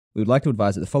We would like to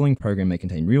advise that the following program may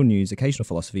contain real news, occasional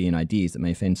philosophy, and ideas that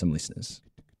may offend some listeners.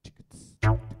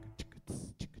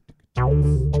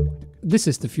 This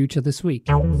is The Future This Week.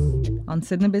 On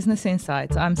Sydney Business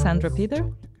Insights, I'm Sandra Peter.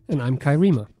 And I'm Kai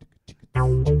Riemer.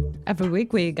 Every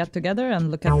week we get together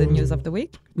and look at the news of the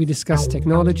week. We discuss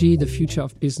technology, the future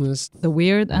of business, the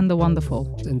weird and the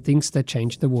wonderful, and things that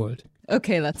change the world.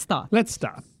 Okay, let's start.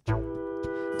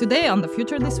 Today on The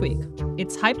Future This Week,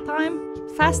 it's hype time,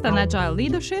 fast and agile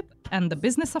leadership, and the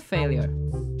business of failure.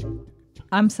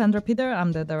 I'm Sandra Peter.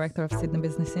 I'm the director of Sydney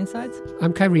Business Insights.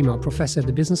 I'm Kai Riemer, professor at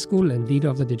the Business School and leader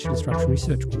of the Digital Disruption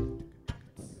Research Group.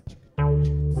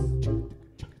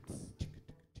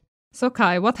 So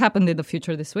Kai, what happened in The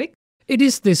Future This Week? It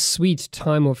is this sweet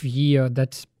time of year,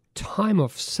 that time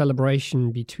of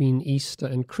celebration between Easter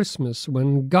and Christmas,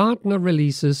 when Gartner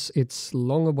releases its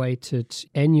long-awaited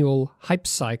annual hype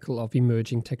cycle of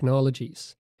emerging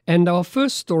technologies. And our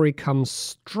first story comes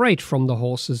straight from the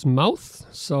horse's mouth,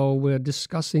 so we're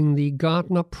discussing the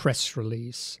Gartner press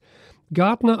release.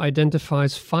 Gartner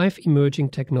identifies 5 emerging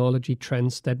technology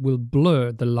trends that will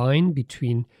blur the line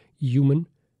between human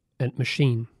and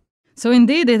machine. So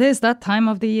indeed, it is that time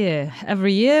of the year.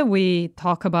 Every year we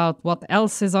talk about what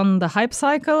else is on the hype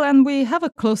cycle, and we have a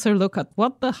closer look at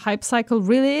what the hype cycle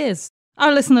really is.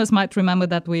 Our listeners might remember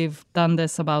that we've done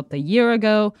this about a year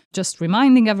ago, just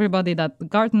reminding everybody that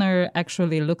Gartner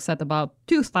actually looks at about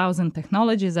 2,000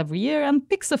 technologies every year and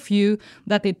picks a few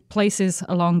that it places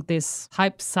along this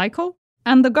hype cycle.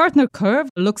 And the Gartner curve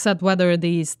looks at whether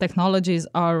these technologies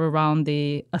are around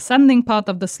the ascending part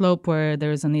of the slope where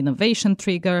there's an innovation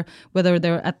trigger, whether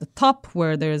they're at the top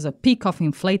where there's a peak of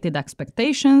inflated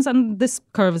expectations, and this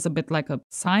curve is a bit like a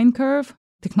sine curve.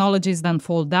 Technologies then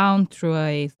fall down through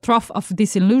a trough of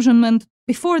disillusionment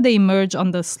before they emerge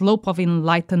on the slope of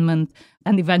enlightenment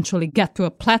and eventually get to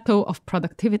a plateau of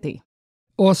productivity.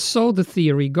 Or so the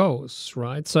theory goes,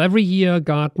 right? So every year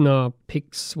Gartner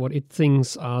picks what it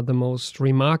thinks are the most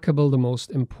remarkable, the most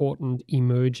important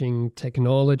emerging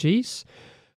technologies.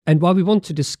 And while we want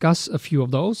to discuss a few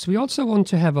of those, we also want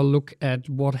to have a look at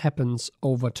what happens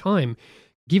over time.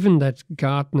 Given that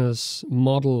Gartner's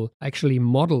model actually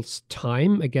models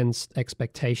time against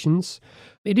expectations,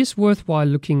 it is worthwhile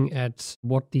looking at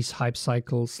what these hype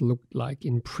cycles looked like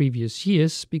in previous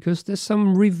years, because there's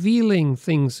some revealing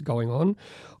things going on.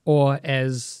 Or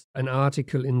as an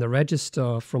article in the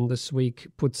Register from this week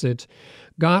puts it,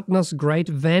 Gartner's great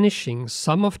vanishing.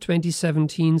 Some of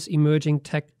 2017's emerging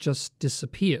tech just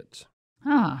disappeared.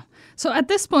 So at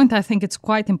this point, I think it's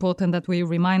quite important that we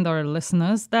remind our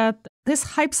listeners that this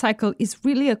hype cycle is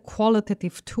really a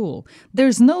qualitative tool.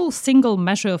 There's no single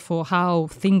measure for how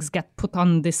things get put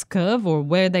on this curve or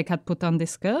where they get put on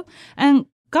this curve. And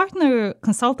Gartner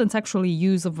consultants actually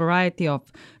use a variety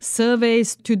of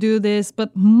surveys to do this,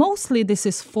 but mostly this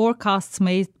is forecasts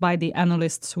made by the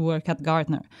analysts who work at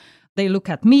Gartner. They look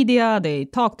at media, they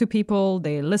talk to people,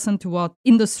 they listen to what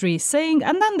industry is saying,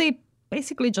 and then they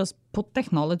basically just put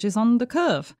technologies on the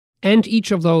curve. And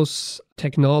each of those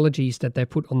technologies that they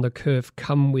put on the curve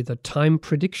come with a time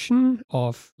prediction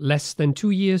of less than 2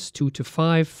 years, 2 to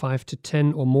 5, 5 to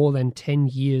 10, or more than 10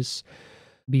 years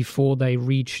before they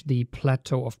reach the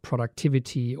plateau of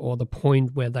productivity or the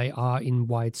point where they are in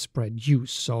widespread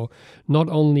use. So not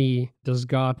only does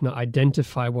Gartner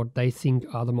identify what they think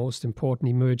are the most important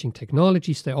emerging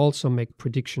technologies, they also make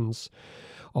predictions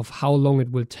of how long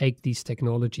it will take these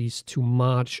technologies to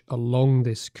march along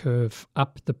this curve,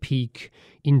 up the peak,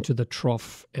 into the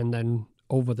trough, and then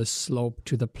over the slope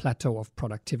to the plateau of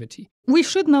productivity. We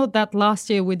should note that last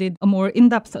year we did a more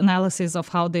in-depth analysis of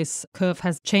how this curve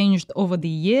has changed over the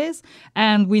years,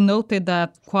 and we noted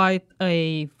that quite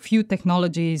a few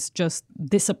technologies just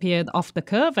disappeared off the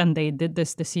curve, and they did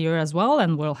this year as well,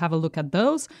 and we'll have a look at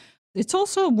those. It's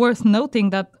also worth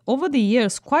noting that over the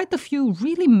years, quite a few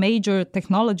really major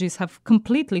technologies have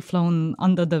completely flown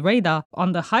under the radar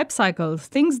on the hype cycle.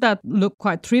 Things that look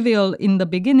quite trivial in the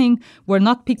beginning were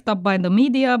not picked up by the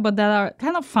media, but that are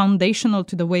kind of foundational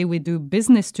to the way we do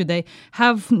business today,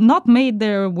 have not made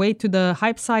their way to the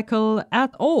hype cycle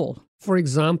at all. For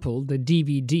example, the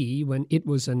DVD, when it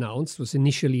was announced, was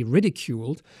initially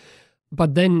ridiculed,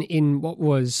 but then in what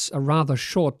was a rather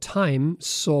short time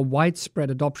saw widespread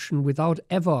adoption without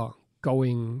ever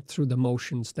going through the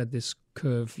motions that this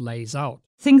curve lays out.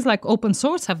 Things like open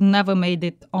source have never made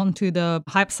it onto the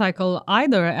hype cycle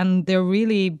either, and they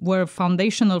really were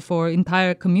foundational for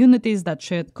entire communities that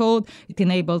shared code. It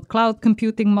enabled cloud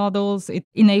computing models. It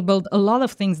enabled a lot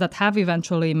of things that have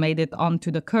eventually made it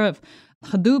onto the curve.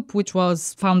 Hadoop, which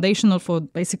was foundational for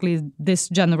basically this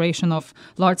generation of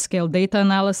large-scale data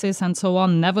analysis and so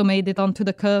on, never made it onto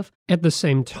the curve. At the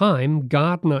same time,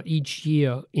 Gartner each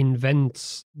year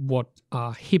invents what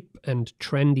are hip and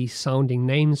trendy sounding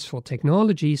names for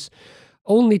technologies,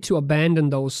 only to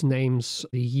abandon those names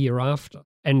the year after.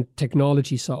 And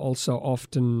technologies are also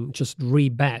often just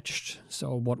rebadged.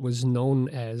 So what was known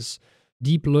as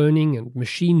deep learning and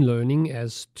machine learning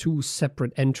as two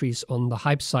separate entries on the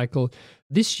hype cycle,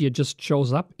 this year just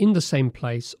shows up in the same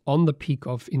place on the peak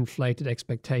of inflated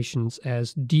expectations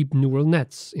as deep neural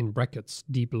nets, in brackets,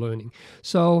 deep learning.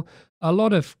 So a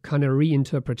lot of kind of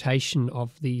reinterpretation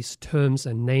of these terms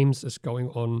and names is going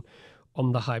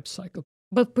on the hype cycle.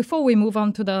 But before we move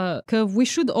on to the curve, we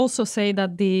should also say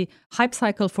that the hype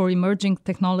cycle for emerging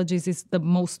technologies is the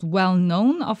most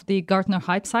well-known of the Gartner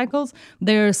hype cycles.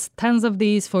 There's tens of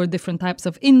these for different types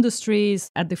of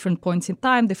industries at different points in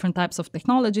time, different types of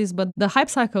technologies. But the hype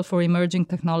cycle for emerging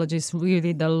technologies is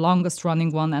really the longest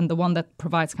running one and the one that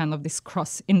provides kind of this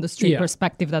cross-industry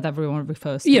perspective that everyone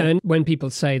refers to. Yeah, and when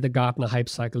people say the Gartner hype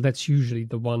cycle, that's usually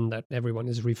the one that everyone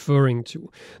is referring to.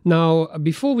 Now,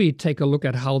 before we take a look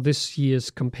at how this year's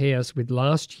compares with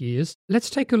last year's, let's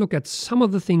take a look at some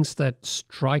of the things that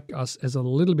strike us as a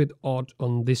little bit odd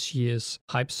on this year's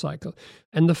hype cycle.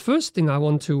 And the first thing I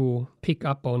want to pick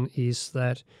up on is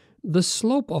that the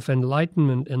slope of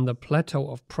enlightenment and the plateau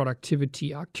of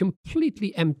productivity are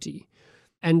completely empty.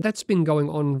 And that's been going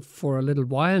on for a little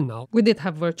while now. We did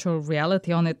have virtual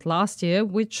reality on it last year,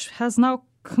 which has now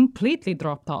completely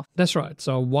dropped off. That's right.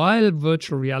 So while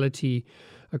virtual reality,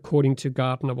 according to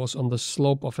Gartner, was on the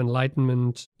slope of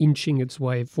enlightenment, inching its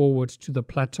way forward to the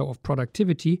plateau of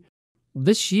productivity,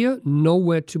 this year,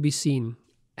 nowhere to be seen,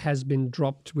 has been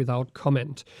dropped without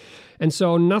comment. And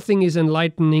so nothing is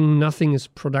enlightening, nothing is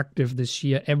productive this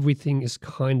year. Everything is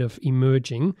kind of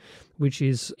emerging, which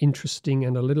is interesting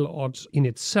and a little odd in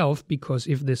itself, because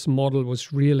if this model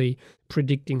was really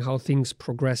predicting how things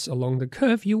progress along the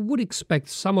curve, you would expect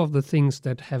some of the things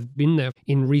that have been there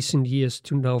in recent years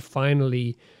to now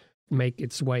finally make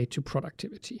its way to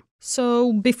productivity.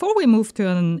 So before we move to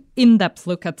an in-depth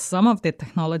look at some of the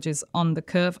technologies on the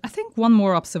curve, I think one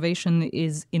more observation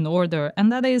is in order,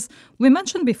 and that is, we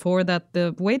mentioned before that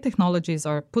the way technologies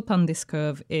are put on this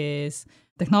curve is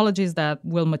technologies that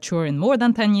will mature in more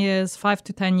than 10 years, 5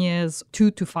 to 10 years,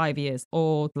 2 to 5 years,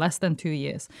 or less than 2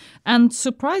 years. And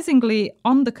surprisingly,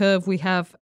 on the curve, we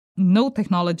have no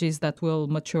technologies that will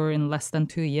mature in less than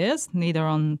 2 years, neither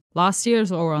on last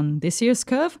year's or on this year's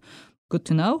curve. Good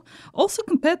to know. Also,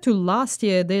 compared to last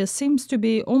year, there seems to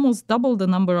be almost double the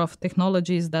number of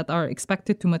technologies that are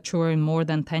expected to mature in more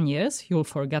than 10 years. You'll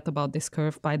forget about this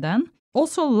curve by then.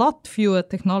 Also, a lot fewer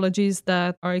technologies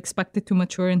that are expected to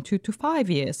mature in 2 to 5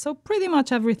 years. So pretty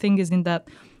much everything is in that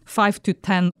 5 to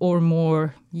 10 or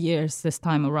more years this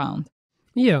time around.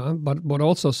 Yeah, but what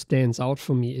also stands out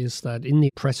for me is that in the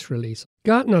press release,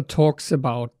 Gartner talks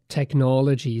about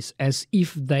technologies as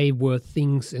if they were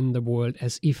things in the world,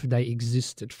 as if they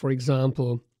existed. For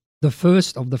example, the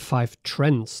first of the 5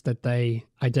 trends that they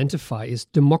identify is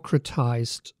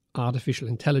democratized artificial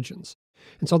intelligence.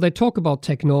 And so they talk about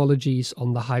technologies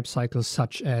on the hype cycle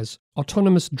such as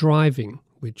autonomous driving,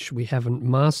 which we haven't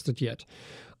mastered yet,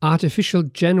 artificial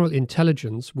general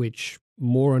intelligence, which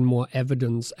more and more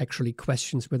evidence actually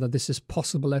questions whether this is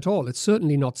possible at all. It's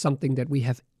certainly not something that we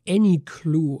have any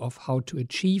clue of how to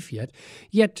achieve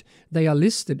yet they are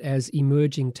listed as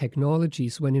emerging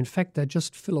technologies when in fact they're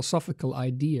just philosophical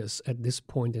ideas at this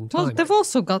point in time. Well, they've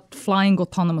also got flying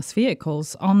autonomous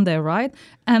vehicles on there, right?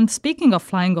 And speaking of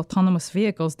flying autonomous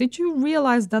vehicles, did you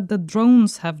realize that the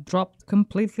drones have dropped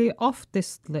completely off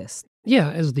this list?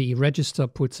 Yeah, as the Register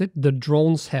puts it, the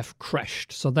drones have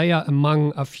crashed. So they are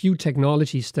among a few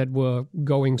technologies that were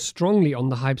going strongly on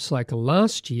the hype cycle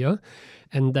last year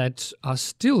and that are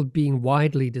still being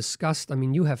widely discussed. I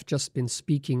mean, you have just been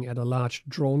speaking at a large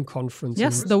drone conference.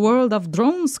 Yes, the World of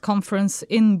Drones conference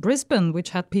in Brisbane,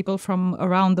 which had people from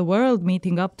around the world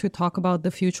meeting up to talk about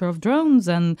the future of drones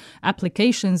and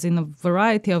applications in a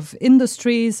variety of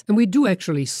industries. And we do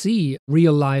actually see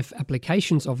real-life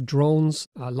applications of drones.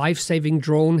 A life-saving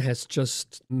drone has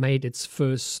just made its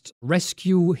first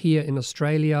rescue here in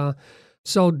Australia.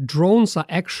 So drones are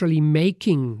actually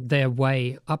making their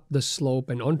way up the slope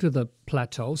and onto the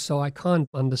plateau. So I can't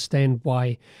understand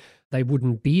why they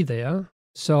wouldn't be there.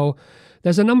 So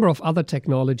there's a number of other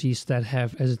technologies that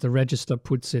have, as the register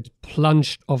puts it,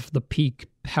 plunged off the peak,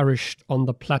 perished on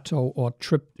the plateau, or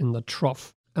tripped in the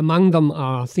trough. Among them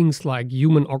are things like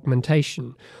human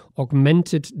augmentation,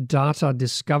 augmented data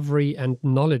discovery, and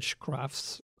knowledge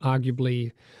graphs,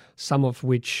 arguably some of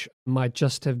which might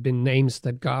just have been names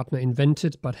that Gartner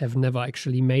invented but have never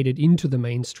actually made it into the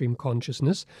mainstream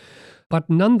consciousness. But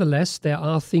nonetheless, there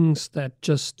are things that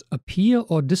just appear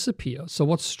or disappear. So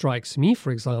what strikes me,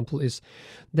 for example, is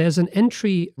there's an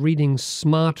entry reading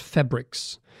smart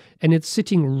fabrics, and it's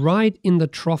sitting right in the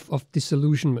trough of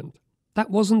disillusionment. That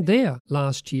wasn't there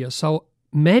last year. So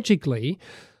magically,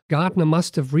 Gartner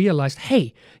must have realized,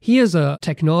 hey, here's a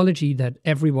technology that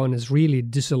everyone is really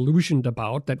disillusioned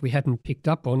about that we hadn't picked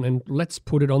up on, and let's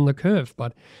put it on the curve.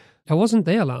 But it wasn't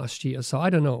there last year, so I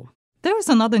don't know. There's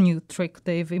another new trick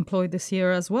they've employed this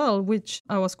year as well, which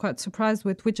I was quite surprised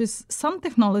with, which is some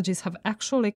technologies have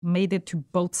actually made it to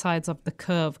both sides of the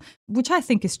curve, which I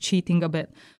think is cheating a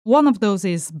bit. One of those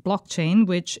is blockchain,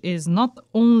 which is not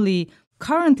only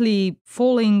currently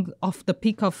falling off the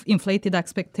peak of inflated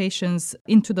expectations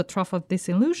into the trough of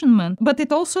disillusionment, but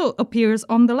it also appears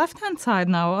on the left-hand side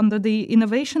now under the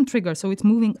innovation trigger. So it's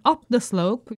moving up the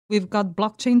slope. We've got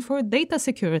blockchain for data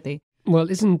security.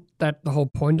 Well, isn't that the whole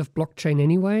point of blockchain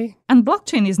anyway? And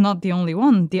blockchain is not the only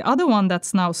one. The other one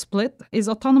that's now split is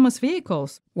autonomous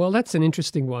vehicles. Well, that's an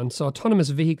interesting one. So autonomous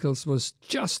vehicles was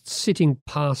just sitting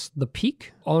past the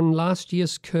peak on last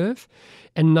year's curve,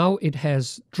 and now it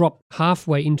has dropped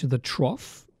halfway into the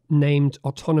trough, named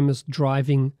autonomous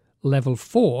driving level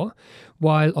 4,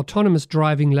 while autonomous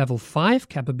driving level 5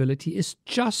 capability is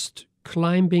just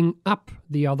climbing up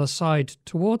the other side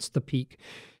towards the peak.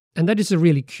 And that is a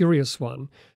really curious one,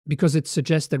 because it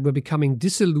suggests that we're becoming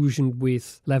disillusioned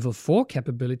with level 4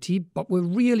 capability, but we're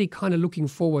really kind of looking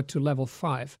forward to level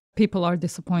 5. People are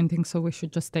disappointing, so we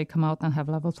should just take them out and have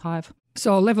level 5.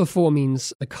 So level 4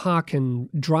 means a car can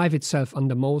drive itself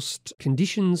under most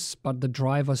conditions, but the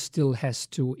driver still has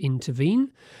to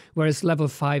intervene, whereas level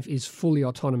 5 is fully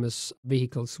autonomous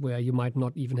vehicles where you might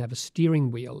not even have a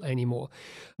steering wheel anymore.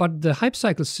 But the hype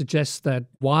cycle suggests that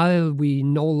while we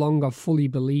no longer fully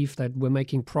believe that we're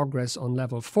making progress on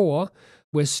level 4,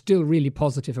 we're still really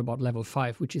positive about level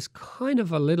 5, which is kind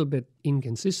of a little bit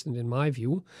inconsistent in my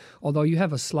view, although you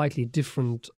have a slightly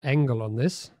different angle on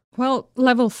this. Well,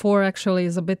 level 4 actually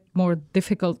is a bit more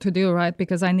difficult to do, right?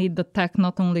 Because I need the tech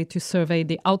not only to survey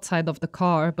the outside of the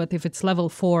car, but if it's level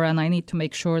 4 and I need to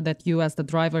make sure that you as the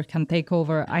driver can take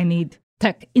over, I need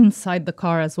tech inside the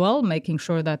car as well, making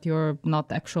sure that you're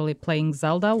not actually playing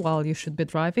Zelda while you should be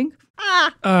driving.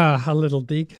 A little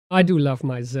dig. I do love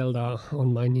my Zelda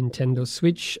on my Nintendo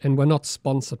Switch, and we're not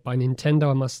sponsored by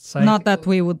Nintendo, I must say. Not that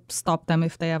we would stop them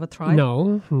if they ever tried.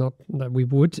 No, not that we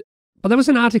would. But there was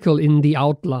an article in The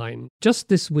Outline just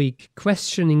this week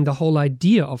questioning the whole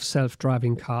idea of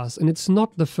self-driving cars, and it's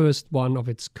not the first one of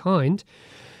its kind,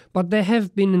 but there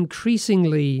have been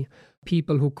increasingly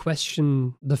people who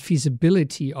question the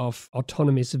feasibility of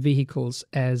autonomous vehicles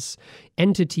as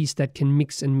entities that can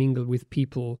mix and mingle with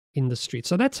people in the street.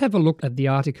 So let's have a look at the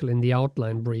article in The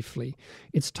Outline briefly.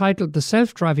 It's titled "The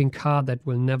Self-Driving Car That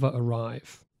Will Never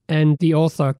Arrive." And the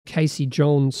author, Casey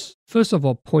Jones, first of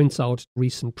all points out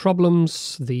recent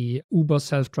problems. The Uber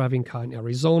self-driving car in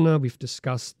Arizona, we've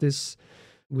discussed this,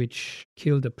 which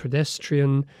killed a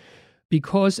pedestrian.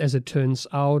 Because, as it turns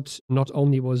out, not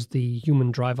only was the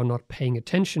human driver not paying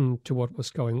attention to what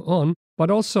was going on, but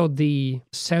also the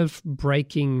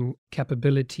self-braking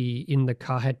capability in the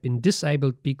car had been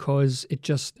disabled because it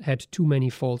just had too many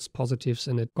false positives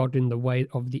and it got in the way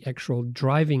of the actual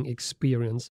driving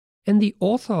experience. And the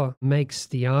author makes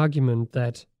the argument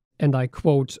that, and I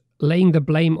quote, "Laying the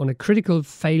blame on a critical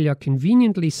failure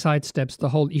conveniently sidesteps the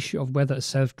whole issue of whether a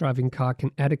self-driving car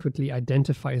can adequately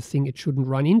identify a thing it shouldn't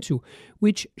run into,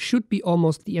 which should be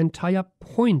almost the entire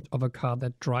point of a car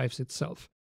that drives itself."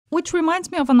 Which reminds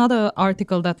me of another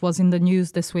article that was in the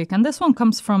news this week, and this one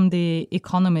comes from The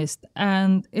Economist,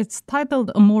 and it's titled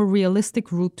 "A More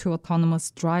Realistic Route to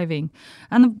Autonomous Driving."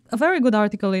 And a very good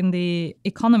article in The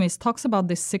Economist talks about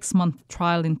this 6-month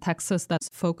trial in Texas that's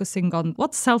focusing on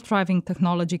what self-driving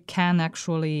technology can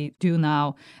actually do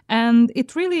now. And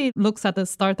it really looks at a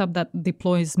startup that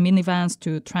deploys minivans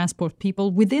to transport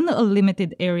people within a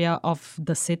limited area of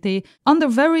the city under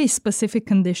very specific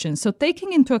conditions. So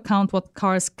taking into account what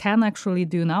cars can actually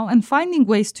do now and finding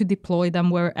ways to deploy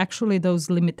them where actually those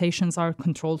limitations are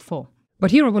controlled for. But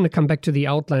here I want to come back to the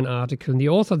Outline article. And the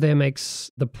author there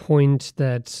makes the point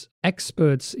that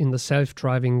experts in the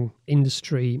self-driving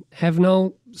industry have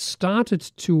now started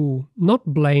to not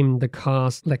blame the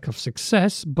car's lack of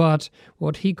success, but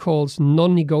what he calls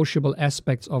non-negotiable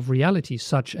aspects of reality,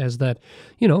 such as that,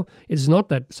 it's not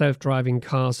that self-driving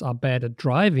cars are bad at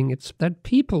driving, it's that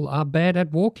people are bad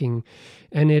at walking.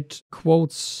 And it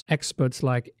quotes experts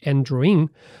like Andrew Ng,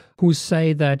 who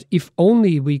say that if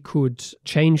only we could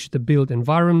change the built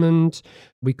environment,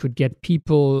 we could get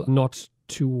people not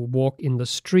to walk in the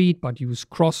street, but use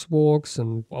crosswalks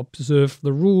and observe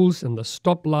the rules and the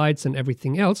stoplights and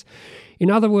everything else. In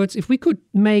other words, if we could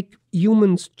make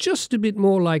humans just a bit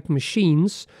more like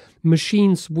machines,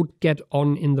 machines would get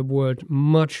on in the world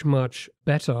much, much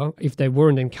better if they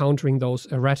weren't encountering those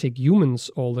erratic humans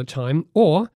all the time.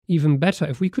 Or even better,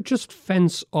 if we could just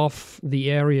fence off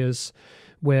the areas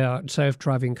where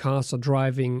self-driving cars are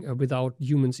driving without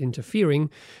humans interfering.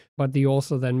 But the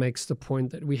author then makes the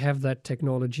point that we have that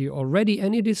technology already,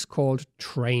 and it is called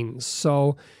trains.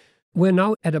 So we're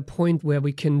now at a point where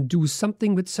we can do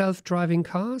something with self-driving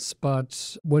cars,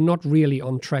 but we're not really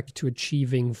on track to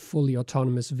achieving fully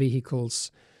autonomous vehicles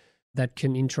that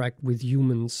can interact with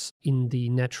humans in the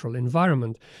natural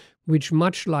environment, which,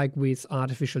 much like with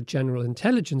artificial general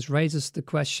intelligence, raises the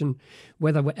question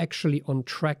whether we're actually on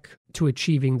track to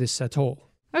achieving this at all.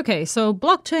 Okay, so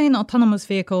blockchain, autonomous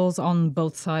vehicles on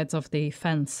both sides of the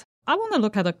fence. I want to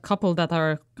look at a couple that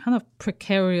are kind of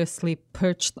precariously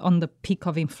perched on the peak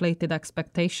of inflated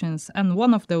expectations, and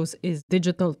one of those is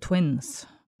digital twins.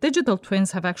 Digital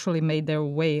twins have actually made their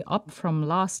way up from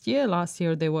last year. Last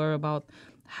year they were about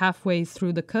halfway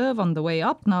through the curve on the way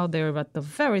up. Now they're at the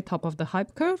very top of the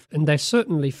hype curve. And they're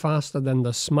certainly faster than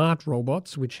the smart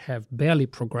robots, which have barely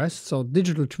progressed. So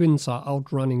digital twins are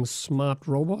outrunning smart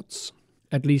robots.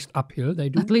 At least uphill, they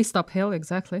do. At least uphill,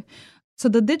 exactly. So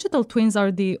the digital twins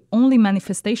are the only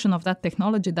manifestation of that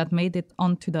technology that made it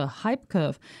onto the hype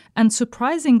curve. And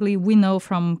surprisingly, we know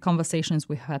from conversations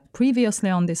we had previously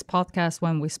on this podcast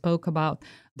when we spoke about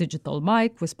digital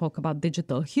Mike, we spoke about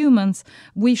digital humans,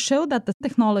 we showed that the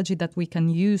technology that we can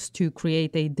use to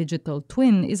create a digital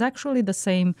twin is actually the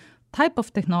same type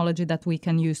of technology that we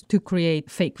can use to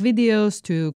create fake videos,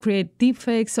 to create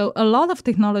deepfakes. So a lot of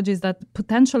technologies that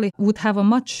potentially would have a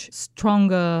much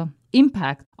stronger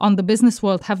impact on the business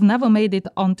world have never made it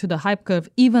onto the hype curve,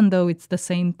 even though it's the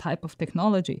same type of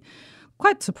technology.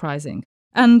 Quite surprising.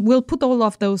 And we'll put all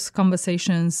of those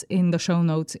conversations in the show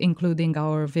notes, including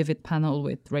our Vivid panel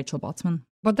with Rachel Botsman.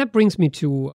 But that brings me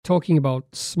to talking about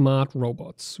smart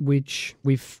robots, which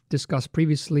we've discussed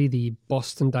previously, the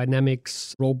Boston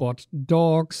Dynamics robot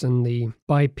dogs and the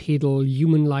bipedal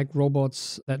human-like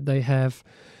robots that they have.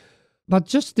 But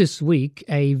just this week,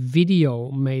 a video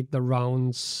made the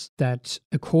rounds that,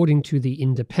 according to The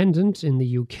Independent in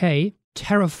the UK,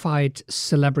 terrified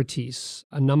celebrities,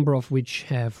 a number of which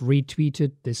have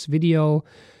retweeted this video,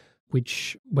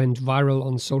 which went viral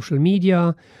on social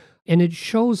media. And it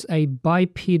shows a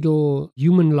bipedal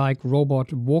human-like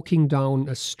robot walking down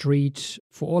a street,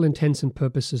 for all intents and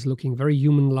purposes looking very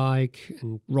human-like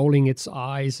and rolling its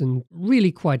eyes and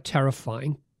really quite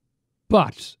terrifying.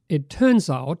 But it turns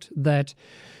out that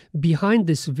behind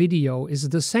this video is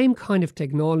the same kind of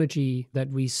technology that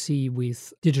we see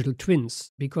with digital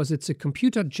twins, because it's a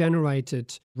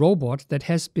computer-generated robot that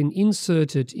has been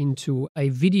inserted into a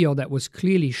video that was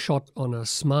clearly shot on a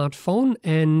smartphone,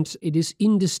 and it is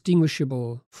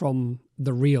indistinguishable from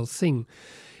the real thing.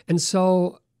 And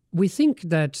so we think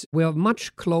that we're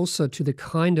much closer to the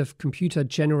kind of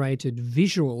computer-generated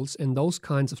visuals and those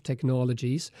kinds of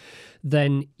technologies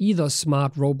than either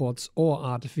smart robots or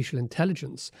artificial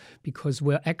intelligence, because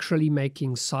we're actually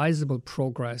making sizable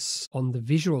progress on the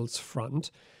visuals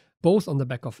front, both on the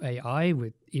back of AI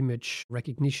with image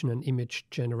recognition and image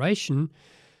generation,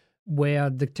 where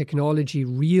the technology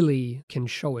really can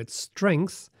show its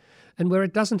strength, and where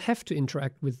it doesn't have to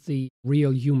interact with the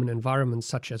real human environment,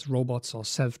 such as robots or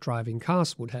self-driving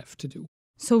cars would have to do.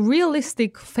 So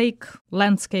realistic fake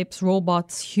landscapes,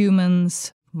 robots,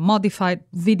 humans, modified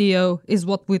video is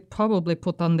what we'd probably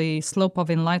put on the slope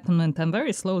of enlightenment and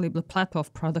very slowly the plateau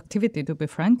of productivity, to be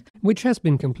frank. Which has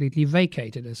been completely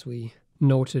vacated, as we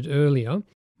noted earlier.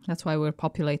 That's why we're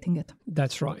populating it.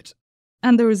 That's right.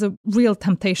 And there is a real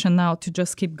temptation now to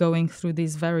just keep going through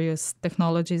these various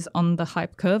technologies on the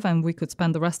hype curve, and we could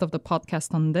spend the rest of the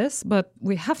podcast on this, but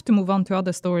we have to move on to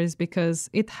other stories because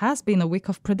it has been a week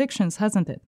of predictions, hasn't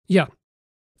it? Yeah.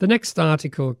 The next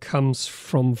article comes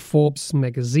from Forbes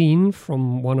magazine,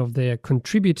 from one of their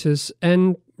contributors,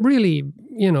 and really,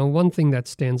 one thing that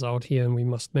stands out here and we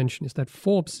must mention is that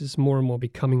Forbes is more and more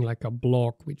becoming like a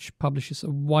blog which publishes a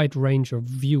wide range of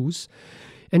views.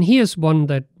 And here's one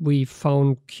that we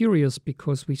found curious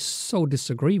because we so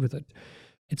disagree with it.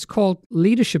 It's called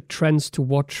Leadership Trends to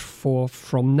Watch for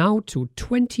from Now to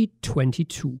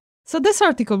 2022. So this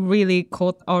article really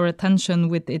caught our attention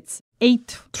with its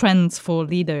 8 trends for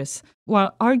leaders.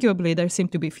 While arguably there seem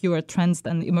to be fewer trends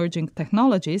than emerging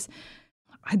technologies,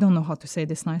 I don't know how to say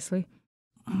this nicely.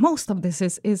 Most of this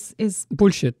is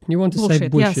bullshit. You want to say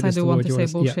bullshit? Yes, I do want to say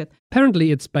bullshit. Yeah.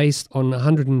 Apparently, it's based on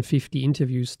 150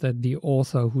 interviews that the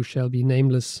author, who shall be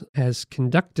nameless, has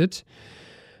conducted.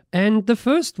 And the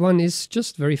first one is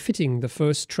just very fitting. The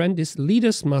first trend is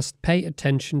leaders must pay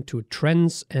attention to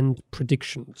trends and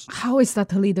predictions. How is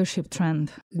that a leadership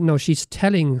trend? No, she's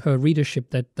telling her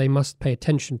readership that they must pay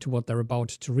attention to what they're about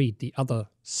to read, the other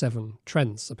 7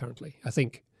 trends, apparently, I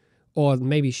think. Or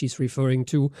maybe she's referring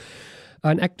to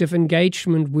an active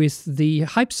engagement with the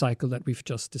hype cycle that we've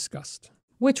just discussed.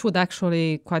 Which would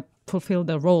actually quite fulfill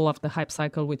the role of the hype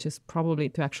cycle, which is probably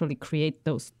to actually create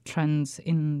those trends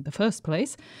in the first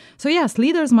place. So yes,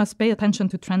 leaders must pay attention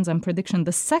to trends and prediction.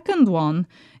 The second one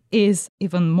is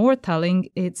even more telling.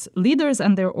 It's leaders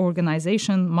and their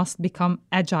organization must become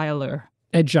agiler.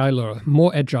 Agiler,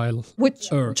 more agile. Which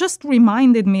just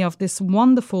reminded me of this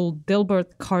wonderful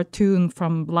Dilbert cartoon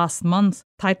from last month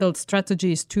titled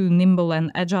Strategy is Too Nimble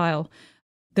and Agile.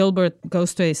 Dilbert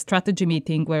goes to a strategy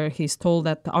meeting where he's told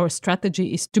that our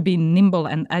strategy is to be nimble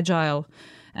and agile.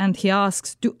 And he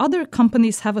asks, do other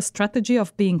companies have a strategy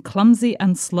of being clumsy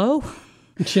and slow?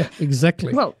 Yeah,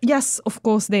 exactly. Well, yes, of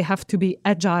course, they have to be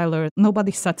agiler.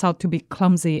 Nobody sets out to be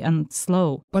clumsy and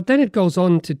slow. But then it goes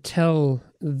on to tell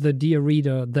the dear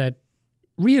reader that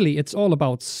really it's all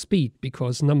about speed,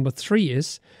 because number 3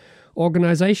 is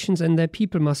organizations and their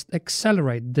people must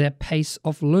accelerate their pace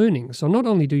of learning. So not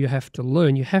only do you have to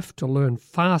learn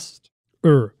faster.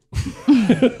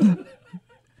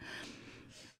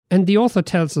 And the author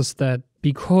tells us that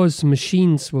because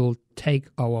machines will take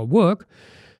our work,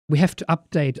 we have to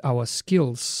update our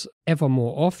skills ever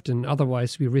more often,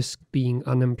 otherwise we risk being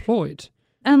unemployed.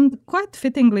 And quite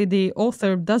fittingly, the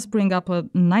author does bring up a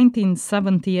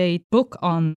 1978 book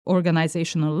on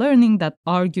organizational learning that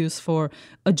argues for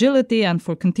agility and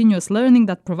for continuous learning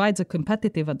that provides a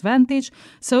competitive advantage.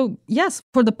 So yes,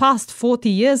 for the past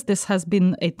 40 years, this has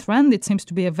been a trend. It seems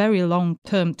to be a very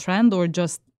long-term trend, or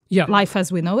just life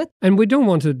as we know it. And we don't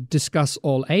want to discuss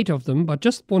all 8 of them, but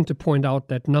just want to point out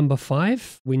that number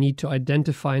 5, we need to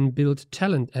identify and build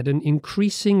talent at an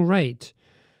increasing rate.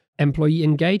 Employee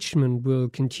engagement will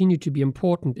continue to be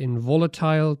important in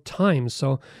volatile times.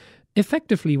 So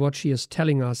effectively what she is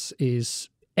telling us is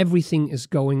everything is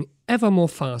going ever more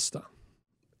faster.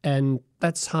 And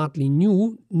that's hardly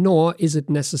new, nor is it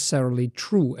necessarily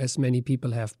true, as many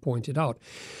people have pointed out.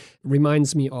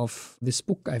 Reminds me of this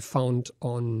book I found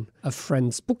on a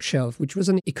friend's bookshelf, which was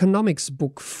an economics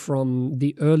book from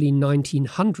the early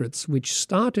 1900s, which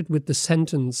started with the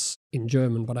sentence in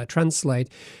German, but I translate,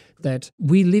 that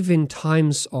we live in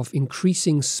times of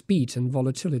increasing speed and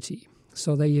volatility.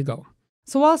 So there you go.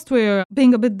 So whilst we're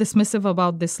being a bit dismissive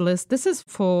about this list, this is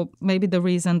for maybe the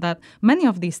reason that many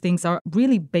of these things are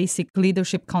really basic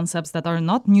leadership concepts that are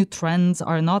not new trends,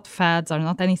 are not fads, are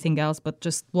not anything else, but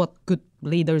just what good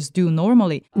leaders do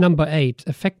normally. Number 8,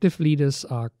 effective leaders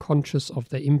are conscious of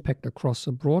their impact across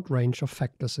a broad range of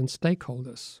factors and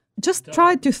stakeholders. Just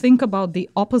try to think about the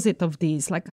opposite of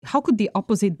these. Like, how could the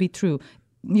opposite be true?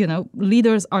 You know,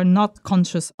 leaders are not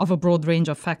conscious of a broad range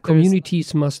of factors.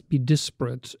 Communities must be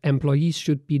disparate. Employees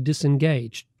should be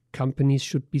disengaged. Companies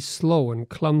should be slow and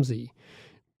clumsy.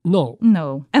 No.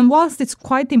 And whilst it's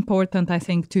quite important, I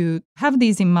think, to have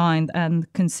these in mind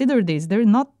and consider these, they're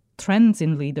not trends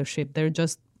in leadership. They're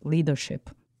just leadership.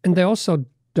 And they also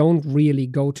don't really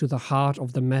go to the heart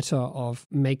of the matter of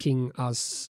making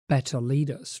us better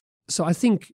leaders. So I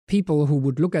think people who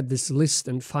would look at this list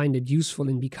and find it useful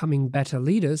in becoming better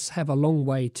leaders have a long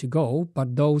way to go,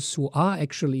 but those who are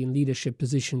actually in leadership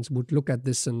positions would look at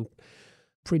this and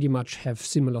pretty much have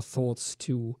similar thoughts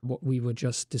to what we were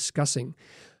just discussing.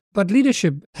 But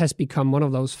leadership has become one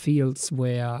of those fields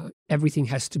where everything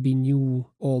has to be new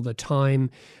all the time.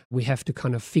 We have to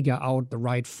kind of figure out the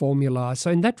right formula. So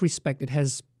in that respect, it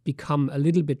has become a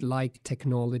little bit like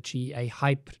technology, a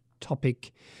hype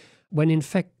topic, when in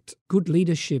fact good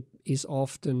leadership is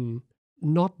often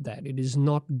not that. It is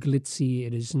not glitzy,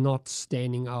 it is not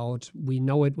standing out. We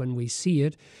know it when we see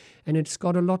it, and it's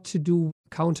got a lot to do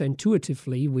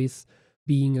counterintuitively with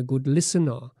being a good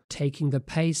listener, taking the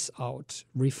pace out,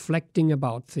 reflecting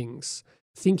about things,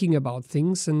 thinking about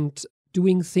things, and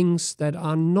doing things that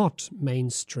are not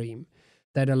mainstream,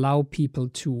 that allow people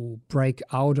to break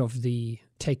out of the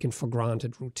taken for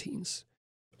granted routines.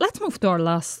 Let's move to our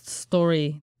last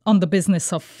story on the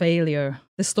business of failure.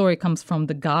 The story comes from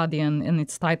The Guardian and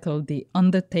it's titled The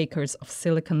Undertakers of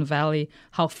Silicon Valley,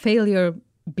 How Failure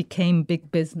Became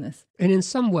Big Business. And in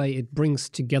some way, it brings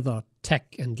together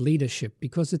tech and leadership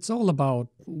because it's all about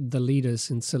the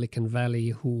leaders in Silicon Valley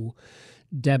who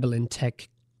dabble in tech,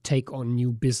 take on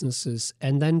new businesses,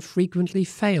 and then frequently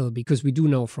fail, because we do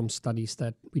know from studies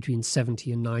that between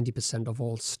 70 and 90% of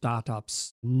all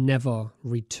startups never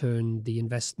return the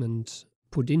investment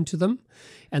put into them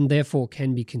and therefore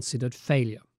can be considered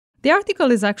failure. The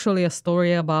article is actually a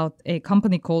story about a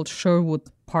company called Sherwood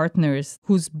Partners,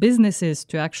 whose business is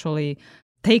to actually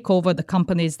take over the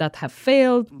companies that have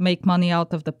failed, make money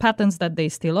out of the patents that they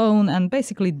still own, and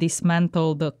basically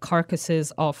dismantle the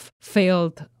carcasses of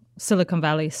failed Silicon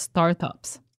Valley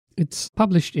startups. It's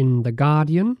published in The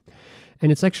Guardian,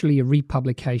 and it's actually a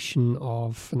republication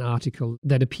of an article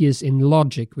that appears in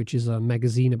Logic, which is a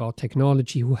magazine about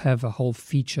technology, who have a whole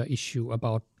feature issue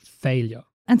about failure.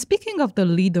 And speaking of the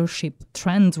leadership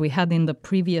trends we had in the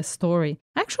previous story,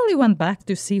 I actually went back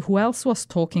to see who else was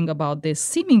talking about this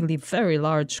seemingly very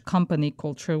large company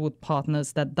called Sherwood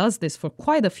Partners that does this for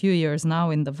quite a few years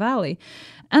now in the Valley,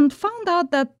 and found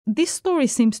out that this story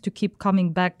seems to keep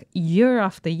coming back year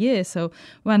after year. So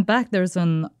went back, there's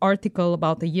an article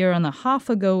about a year and a half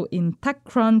ago in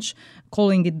TechCrunch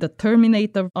calling it the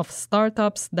Terminator of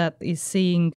startups that is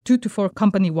seeing 2 to 4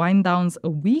 company wind downs a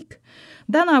week.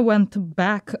 Then I went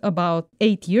back about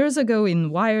 8 years ago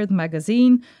in Wired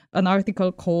magazine, an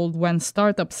article called When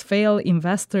Startups Fail,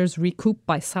 Investors Recoup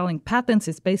by Selling Patents.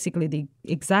 It's basically the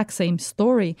exact same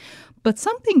story. But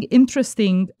something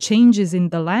interesting changes in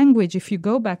the language. If you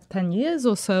go back 10 years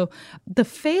or so, the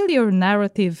failure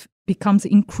narrative becomes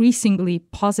increasingly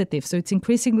positive. So it's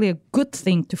increasingly a good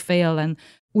thing to fail. And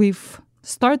we've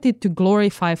started to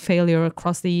glorify failure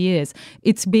across the years.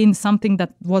 It's been something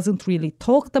that wasn't really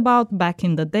talked about back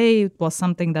in the day. It was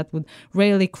something that would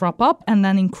rarely crop up, and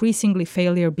then increasingly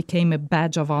failure became a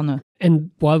badge of honor. And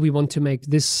while we want to make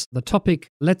this the topic,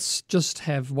 let's just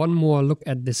have one more look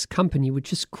at this company,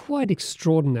 which is quite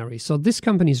extraordinary. So this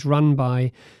company is run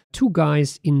by 2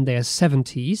 guys in their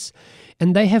 70s,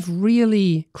 and they have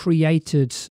really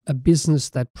created a business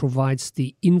that provides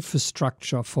the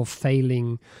infrastructure for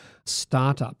failing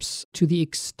startups to the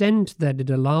extent that it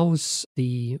allows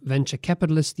the venture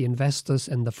capitalists, the investors,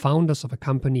 and the founders of a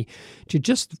company to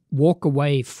just walk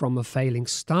away from a failing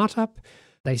startup.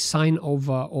 They sign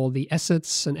over all the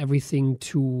assets and everything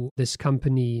to this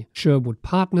company, Sherwood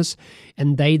Partners,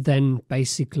 and they then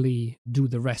basically do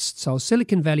the rest. So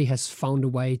Silicon Valley has found a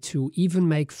way to even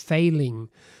make failing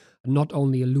not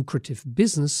only a lucrative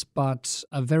business, but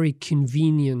a very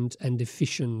convenient and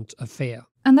efficient affair.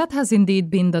 And that has indeed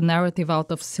been the narrative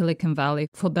out of Silicon Valley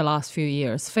for the last few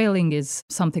years. Failing is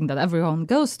something that everyone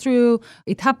goes through.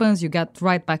 It happens, you get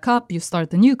right back up, you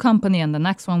start a new company, and the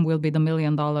next one will be the $1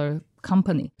 million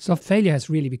company. So failure has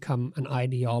really become an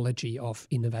ideology of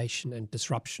innovation and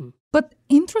disruption. But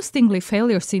interestingly,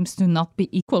 failure seems to not be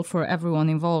equal for everyone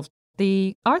involved.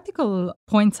 The article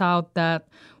points out that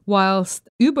whilst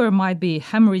Uber might be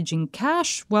hemorrhaging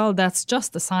cash, well, that's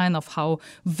just a sign of how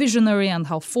visionary and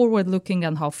how forward-looking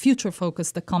and how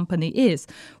future-focused the company is.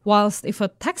 Whilst if a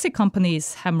taxi company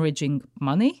is hemorrhaging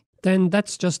money, then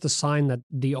that's just a sign that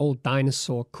the old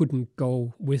dinosaur couldn't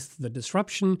go with the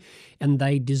disruption and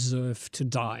they deserve to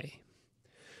die.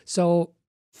 So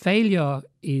failure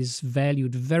is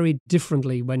valued very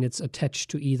differently when it's attached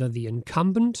to either the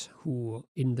incumbent, who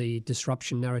in the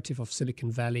disruption narrative of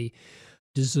Silicon Valley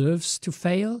deserves to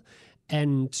fail,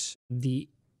 and the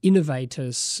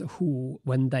innovators who,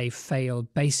 when they fail,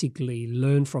 basically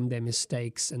learn from their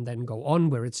mistakes and then go on,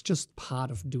 where it's just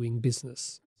part of doing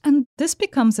business. And this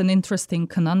becomes an interesting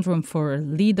conundrum for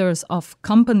leaders of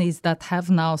companies that have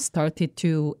now started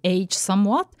to age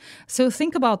somewhat. So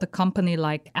think about a company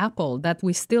like Apple that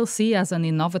we still see as an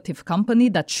innovative company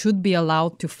that should be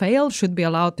allowed to fail, should be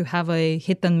allowed to have a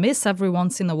hit and miss every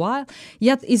once in a while,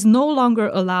 yet is no longer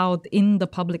allowed in the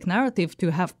public narrative to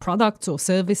have products or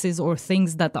services or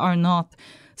things that are not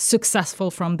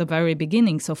successful from the very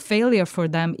beginning. So failure for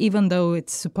them, even though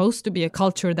it's supposed to be a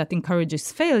culture that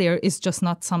encourages failure, is just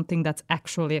not something that's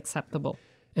actually acceptable.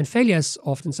 And failure is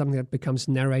often something that becomes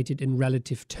narrated in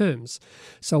relative terms.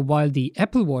 So while the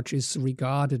Apple Watch is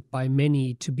regarded by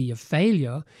many to be a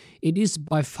failure, it is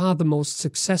by far the most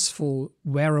successful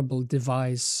wearable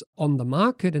device on the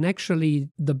market and actually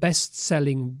the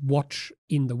best-selling watch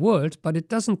in the world, but it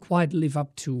doesn't quite live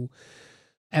up to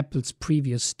Apple's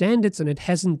previous standards, and it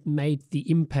hasn't made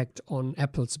the impact on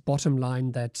Apple's bottom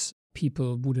line that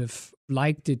people would have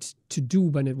liked it to do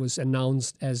when it was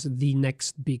announced as the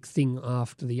next big thing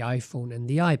after the iPhone and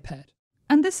the iPad.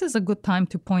 And this is a good time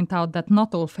to point out that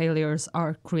not all failures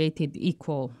are created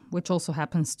equal, which also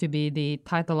happens to be the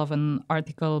title of an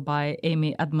article by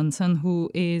Amy Edmondson, who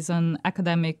is an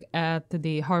academic at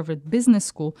the Harvard Business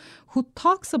School, who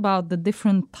talks about the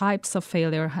different types of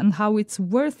failure and how it's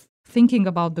worth thinking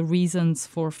about the reasons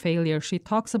for failure. She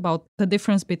talks about the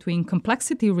difference between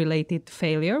complexity-related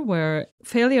failure, where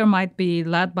failure might be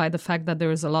led by the fact that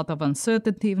there is a lot of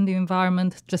uncertainty in the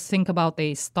environment. Just think about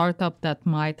a startup that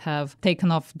might have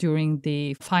taken off during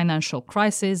the financial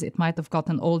crisis. It might have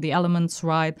gotten all the elements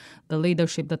right, the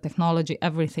leadership, the technology,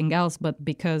 everything else, but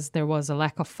because there was a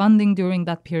lack of funding during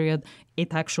that period,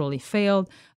 it actually failed.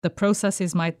 The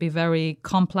processes might be very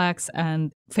complex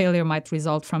and failure might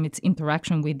result from its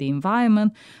interaction with the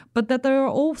environment, but that there are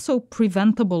also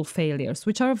preventable failures,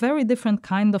 which are a very different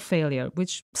kind of failure,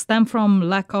 which stem from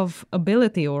lack of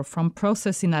ability or from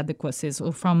process inadequacies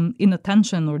or from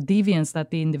inattention or deviance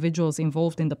that the individuals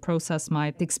involved in the process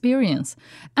might experience.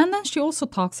 And then she also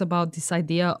talks about this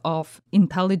idea of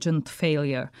intelligent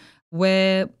failure,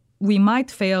 where we might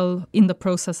fail in the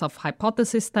process of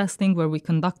hypothesis testing, where we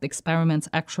conduct experiments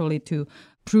actually to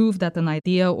prove that an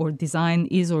idea or design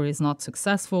is or is not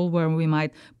successful, where we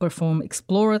might perform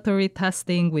exploratory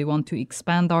testing. We want to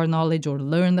expand our knowledge or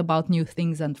learn about new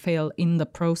things and fail in the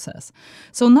process.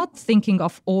 So not thinking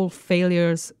of all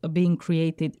failures being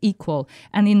created equal,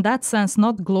 and in that sense,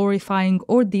 not glorifying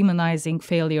or demonizing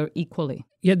failure equally.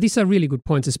 Yeah, these are really good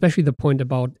points, especially the point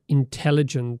about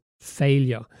intelligent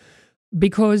failure.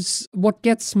 Because what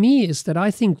gets me is that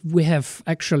I think we have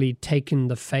actually taken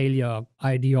the failure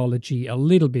ideology a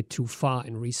little bit too far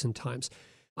in recent times.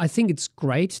 I think it's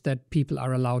great that people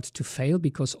are allowed to fail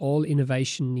because all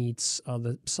innovation needs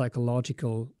the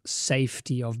psychological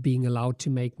safety of being allowed to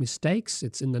make mistakes.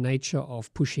 It's in the nature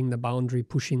of pushing the boundary,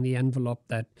 pushing the envelope,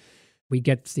 that we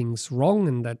get things wrong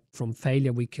and that from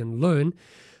failure we can learn.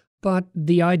 But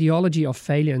the ideology of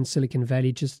failure in Silicon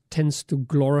Valley just tends to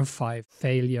glorify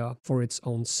failure for its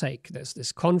own sake. There's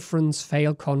this conference,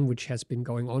 FailCon, which has been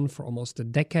going on for almost a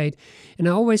decade. And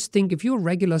I always think if you're a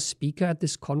regular speaker at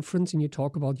this conference and you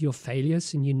talk about your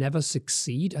failures and you never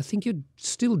succeed, I think you're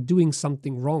still doing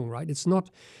something wrong, right? It's not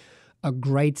a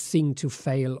great thing to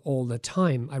fail all the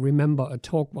time. I remember a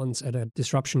talk once at a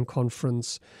disruption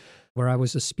conference where I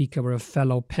was a speaker, where a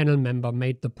fellow panel member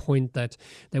made the point that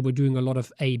they were doing a lot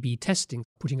of A/B testing,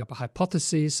 putting up a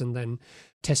hypothesis and then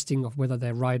testing of whether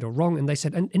they're right or wrong. And they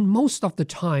said, and most of the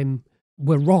time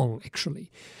we're wrong,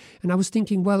 actually. And I was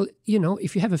thinking, well,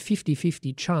 if you have a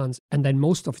 50-50 chance and then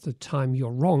most of the time you're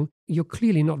wrong, you're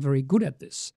clearly not very good at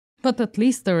this. But at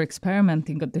least they're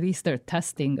experimenting, at least they're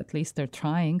testing, at least they're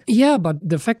trying. Yeah, but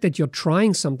the fact that you're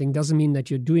trying something doesn't mean that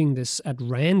you're doing this at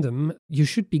random. You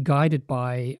should be guided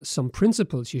by some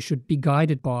principles. You should be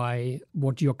guided by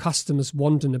what your customers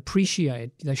want and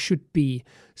appreciate. There should be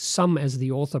some, as the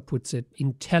author puts it,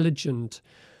 intelligent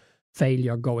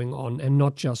failure going on and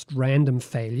not just random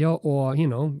failure or,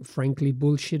 frankly,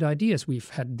 bullshit ideas. We've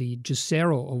had the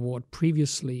Juicero Award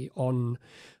previously on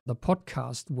the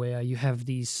podcast where you have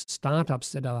these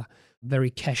startups that are very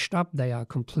cashed up. They are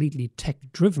completely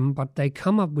tech-driven, but they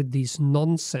come up with these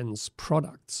nonsense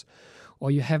products.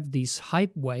 Or you have these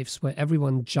hype waves where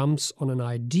everyone jumps on an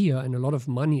idea and a lot of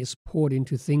money is poured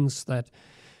into things that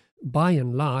by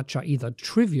and large are either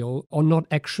trivial or not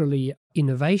actually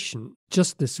innovation.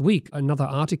 Just this week, another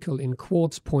article in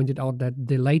Quartz pointed out that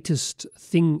the latest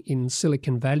thing in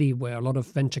Silicon Valley where a lot of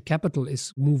venture capital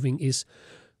is moving is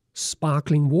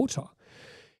sparkling water.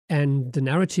 And the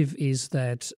narrative is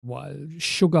that while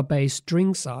sugar-based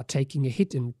drinks are taking a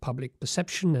hit in public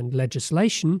perception and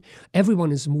legislation,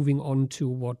 everyone is moving on to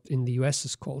what in the US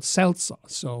is called seltzer.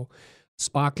 So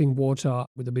sparkling water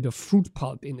with a bit of fruit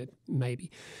pulp in it,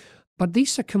 maybe. But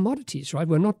these are commodities, right?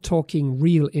 We're not talking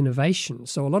real innovation.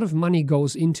 So a lot of money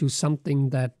goes into something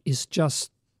that is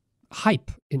just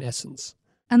hype in essence.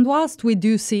 And whilst we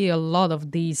do see a lot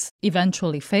of these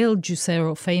eventually fail,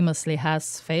 Juicero famously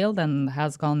has failed and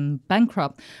has gone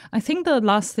bankrupt, I think the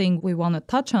last thing we want to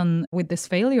touch on with this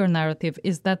failure narrative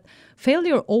is that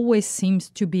failure always seems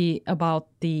to be about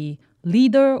the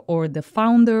leader or the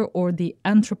founder or the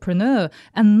entrepreneur.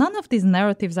 And none of these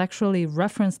narratives actually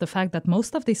reference the fact that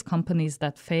most of these companies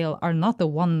that fail are not the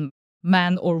one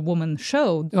man or woman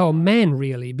show. Oh, man,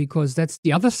 really, because that's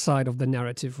the other side of the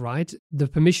narrative, right? The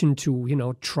permission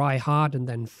to, try hard and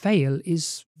then fail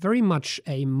is very much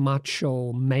a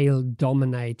macho,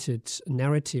 male-dominated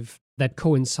narrative that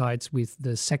coincides with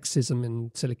the sexism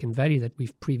in Silicon Valley that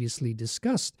we've previously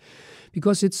discussed,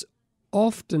 because it's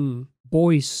often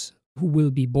boys who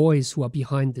will be boys who are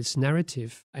behind this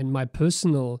narrative. And my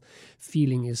personal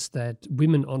feeling is that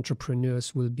women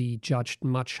entrepreneurs will be judged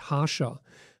much harsher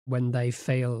when they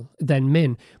fail than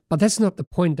men. But that's not the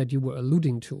point that you were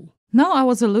alluding to. No, I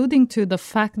was alluding to the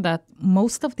fact that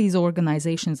most of these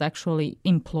organizations actually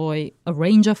employ a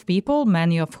range of people,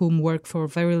 many of whom work for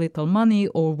very little money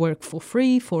or work for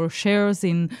free for shares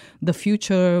in the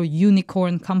future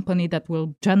unicorn company that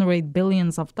will generate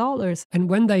billions of dollars. And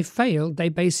when they fail, they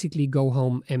basically go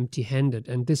home empty-handed.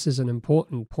 And this is an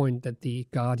important point that the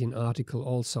Guardian article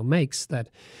also makes, that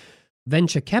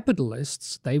venture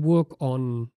capitalists, they work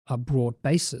on a broad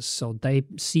basis. So they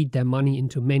seed their money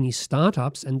into many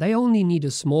startups, and they only need a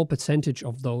small percentage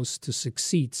of those to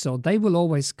succeed. So they will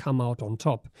always come out on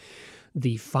top.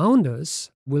 The founders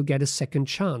will get a second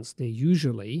chance. They're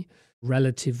usually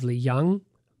relatively young,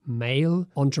 male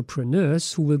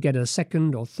entrepreneurs who will get a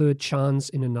second or third chance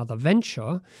in another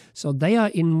venture. So they are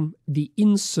in the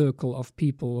in circle of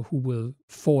people who will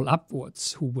fall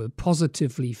upwards, who will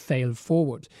positively fail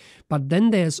forward. But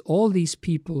then there's all these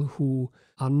people who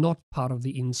are not part of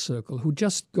the in circle, who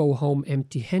just go home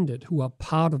empty-handed, who are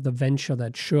part of the venture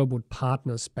that Sherwood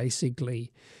Partners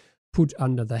basically put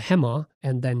under the hammer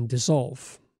and then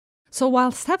dissolve. So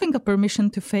whilst having a permission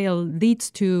to fail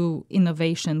leads to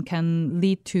innovation, can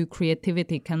lead to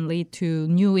creativity, can lead to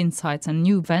new insights and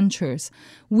new ventures,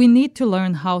 we need to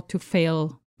learn how to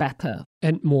fail better.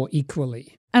 And more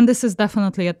equally. And this is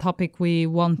definitely a topic we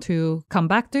want to come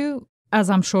back to, as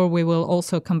I'm sure we will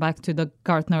also come back to the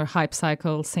Gartner Hype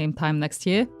Cycle same time next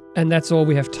year. And that's all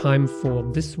we have time for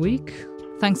this week.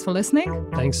 Thanks for listening.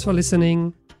 Thanks for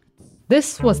listening.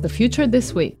 This was The Future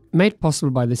This Week. Made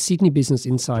possible by the Sydney Business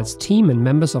Insights team and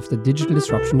members of the Digital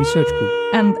Disruption Research Group.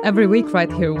 And every week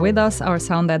right here with us, our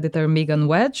sound editor Megan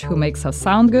Wedge, who makes us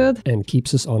sound good. And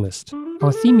keeps us honest.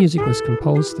 Our theme music was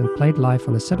composed and played live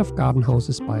on a set of garden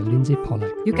hoses by Lindsay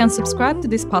Pollack. You can subscribe to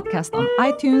this podcast on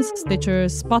iTunes, Stitcher,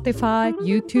 Spotify,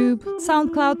 YouTube,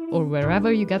 SoundCloud, or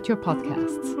wherever you get your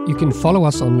podcasts. You can follow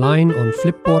us online on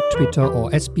Flipboard, Twitter, or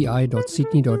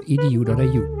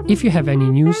sbi.sydney.edu.au. If you have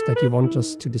any news that you want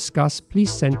us to discuss,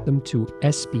 please send them to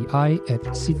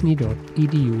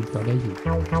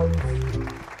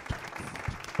sbi@sydney.edu.au.